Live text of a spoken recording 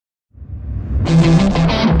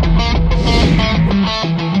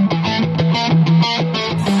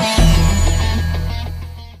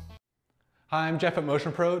I'm Jeff at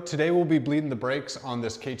Motion Pro. Today we'll be bleeding the brakes on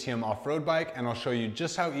this KTM off-road bike, and I'll show you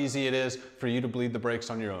just how easy it is for you to bleed the brakes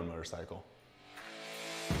on your own motorcycle.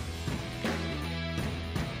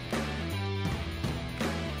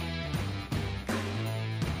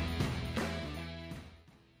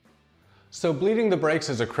 So bleeding the brakes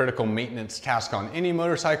is a critical maintenance task on any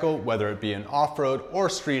motorcycle, whether it be an off-road or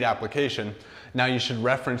street application. Now you should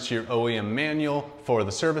reference your OEM manual for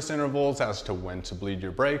the service intervals as to when to bleed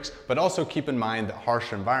your brakes, but also keep in mind that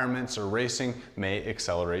harsh environments or racing may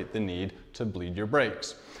accelerate the need to bleed your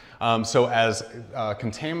brakes. So as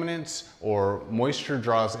contaminants or moisture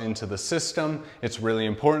draws into the system, it's really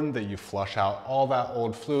important that you flush out all that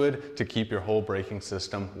old fluid to keep your whole braking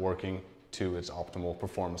system working to its optimal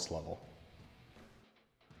performance level.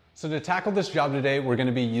 So to tackle this job today, we're going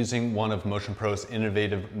to be using one of Motion Pro's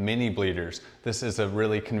innovative mini bleeders. This is a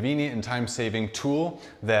really convenient and time-saving tool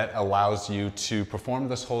that allows you to perform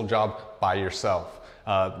this whole job by yourself.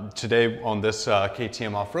 Today on this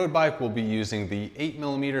KTM off-road bike, we'll be using the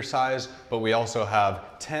 8mm size, but we also have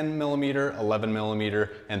 10mm, 11mm,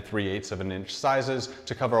 and 3/8 of an inch sizes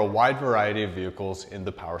to cover a wide variety of vehicles in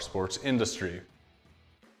the power sports industry.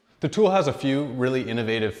 The tool has a few really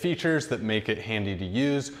innovative features that make it handy to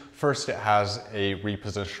use. First, it has a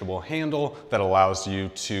repositionable handle that allows you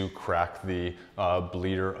to crack the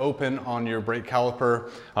bleeder open on your brake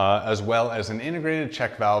caliper, as well as an integrated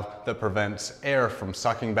check valve that prevents air from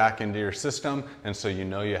sucking back into your system, and so you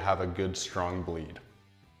know you have a good, strong bleed.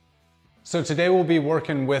 So today we'll be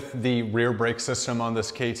working with the rear brake system on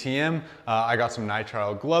this KTM. I got some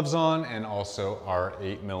nitrile gloves on and also our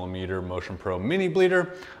 8mm Motion Pro mini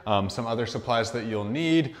bleeder. Some other supplies that you'll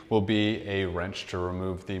need will be a wrench to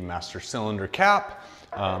remove the master cylinder cap,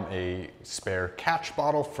 a spare catch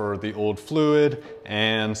bottle for the old fluid,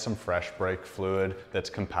 and some fresh brake fluid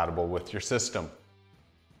that's compatible with your system.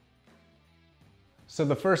 So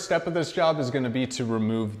the first step of this job is going to be to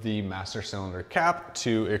remove the master cylinder cap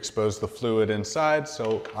to expose the fluid inside.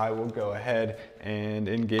 So I will go ahead and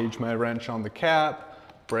engage my wrench on the cap,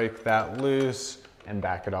 break that loose, and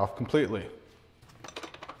back it off completely.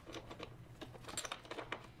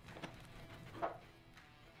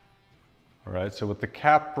 All right, so with the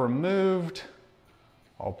cap removed,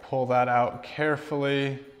 I'll pull that out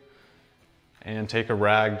carefully and take a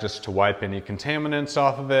rag just to wipe any contaminants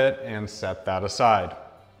off of it and set that aside.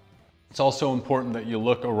 It's also important that you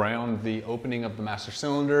look around the opening of the master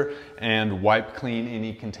cylinder and wipe clean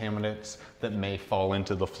any contaminants that may fall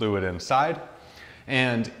into the fluid inside.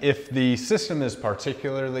 And if the system is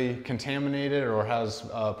particularly contaminated or has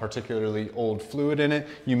particularly old fluid in it,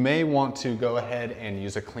 you may want to go ahead and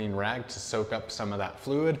use a clean rag to soak up some of that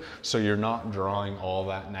fluid so you're not drawing all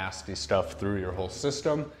that nasty stuff through your whole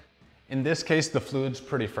system. In this case, the fluid's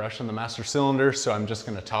pretty fresh in the master cylinder, so I'm just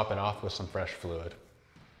going to top it off with some fresh fluid.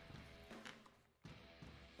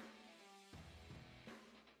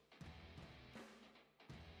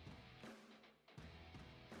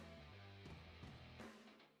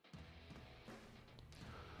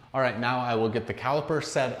 All right, now I will get the caliper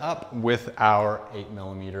set up with our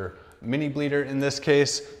 8mm mini bleeder in this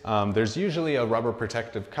case. There's usually a rubber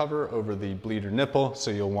protective cover over the bleeder nipple,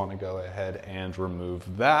 so you'll want to go ahead and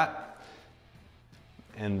remove that.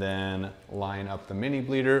 And then line up the mini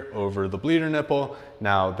bleeder over the bleeder nipple.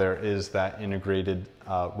 Now there is that integrated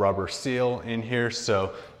rubber seal in here,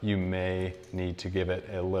 so you may need to give it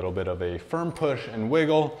a little bit of a firm push and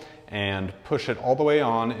wiggle and push it all the way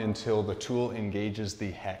on until the tool engages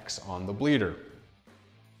the hex on the bleeder.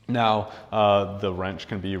 Now the wrench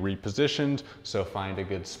can be repositioned, so find a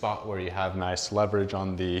good spot where you have nice leverage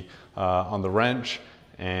on the wrench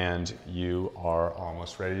and you are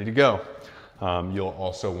almost ready to go. You'll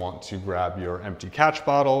also want to grab your empty catch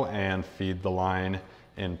bottle and feed the line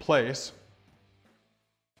in place,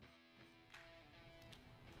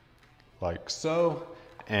 like so,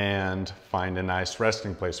 and find a nice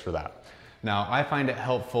resting place for that. Now, I find it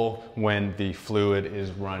helpful when the fluid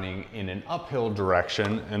is running in an uphill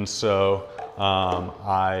direction, and so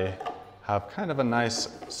I have kind of a nice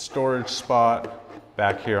storage spot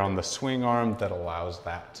back here on the swing arm that allows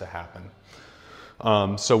that to happen.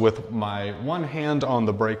 So with my one hand on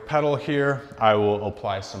the brake pedal here, I will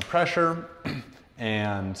apply some pressure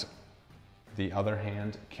and the other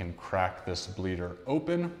hand can crack this bleeder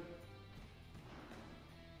open.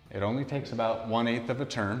 It only takes about 1/8 of a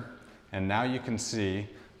turn, and now you can see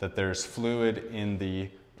that there's fluid in the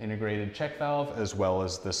integrated check valve as well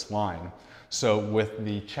as this line. So with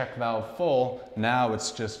the check valve full, now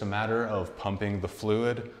it's just a matter of pumping the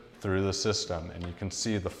fluid through the system, and you can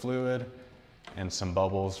see the fluid and some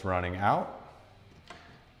bubbles running out.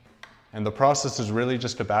 And the process is really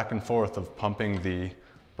just a back and forth of pumping the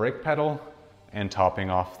brake pedal and topping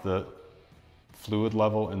off the fluid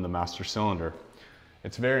level in the master cylinder.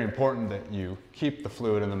 It's very important that you keep the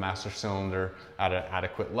fluid in the master cylinder at an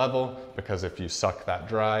adequate level, because if you suck that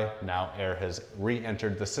dry, now air has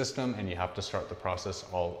re-entered the system and you have to start the process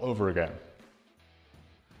all over again.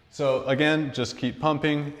 So again, just keep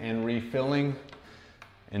pumping and refilling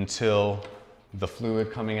until the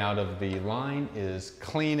fluid coming out of the line is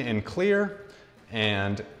clean and clear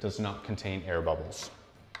and does not contain air bubbles.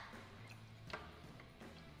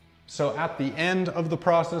 So at the end of the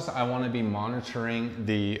process, I want to be monitoring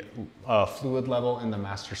the fluid level in the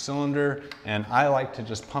master cylinder, and I like to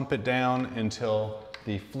just pump it down until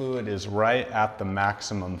the fluid is right at the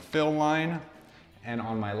maximum fill line. And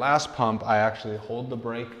on my last pump, I actually hold the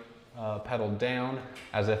brake pedal down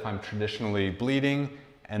as if I'm traditionally bleeding,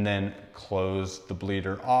 and then close the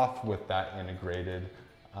bleeder off with that integrated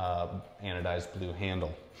anodized blue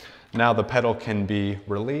handle. Now the pedal can be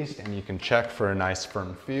released and you can check for a nice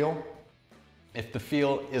firm feel. If the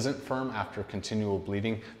feel isn't firm after continual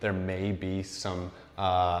bleeding, there may be some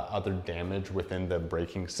other damage within the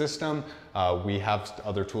braking system. We have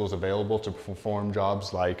other tools available to perform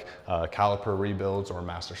jobs like caliper rebuilds or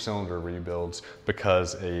master cylinder rebuilds,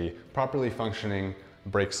 because a properly functioning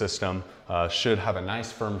brake system should have a nice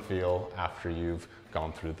firm feel after you've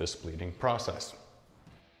gone through this bleeding process.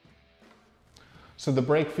 So the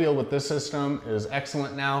brake feel with this system is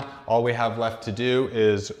excellent now. All we have left to do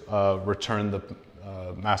is return the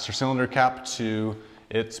master cylinder cap to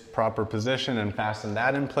its proper position and fasten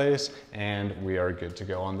that in place, and we are good to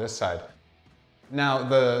go on this side. Now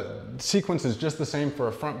the sequence is just the same for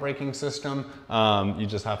a front braking system. You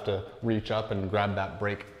just have to reach up and grab that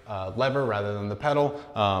brake lever rather than the pedal,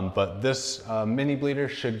 but this mini bleeder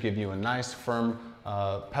should give you a nice firm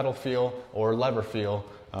pedal feel or lever feel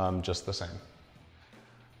just the same.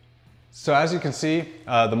 So as you can see,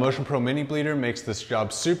 the Motion Pro Mini Bleeder makes this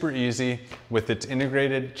job super easy with its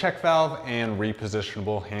integrated check valve and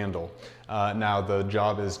repositionable handle. Now the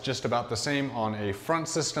job is just about the same on a front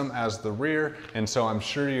system as the rear, and so I'm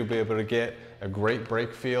sure you'll be able to get a great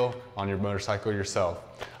brake feel on your motorcycle yourself.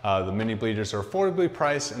 The mini bleeders are affordably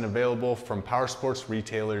priced and available from power sports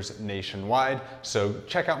retailers nationwide, so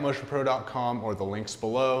check out motionpro.com or the links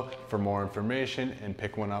below for more information and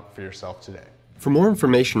pick one up for yourself today. For more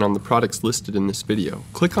information on the products listed in this video,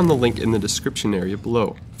 click on the link in the description area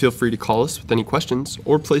below. Feel free to call us with any questions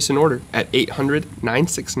or place an order at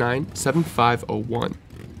 800-969-7501.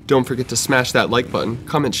 Don't forget to smash that like button,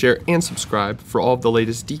 comment, share, and subscribe for all of the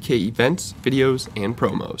latest DK events, videos, and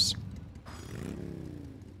promos.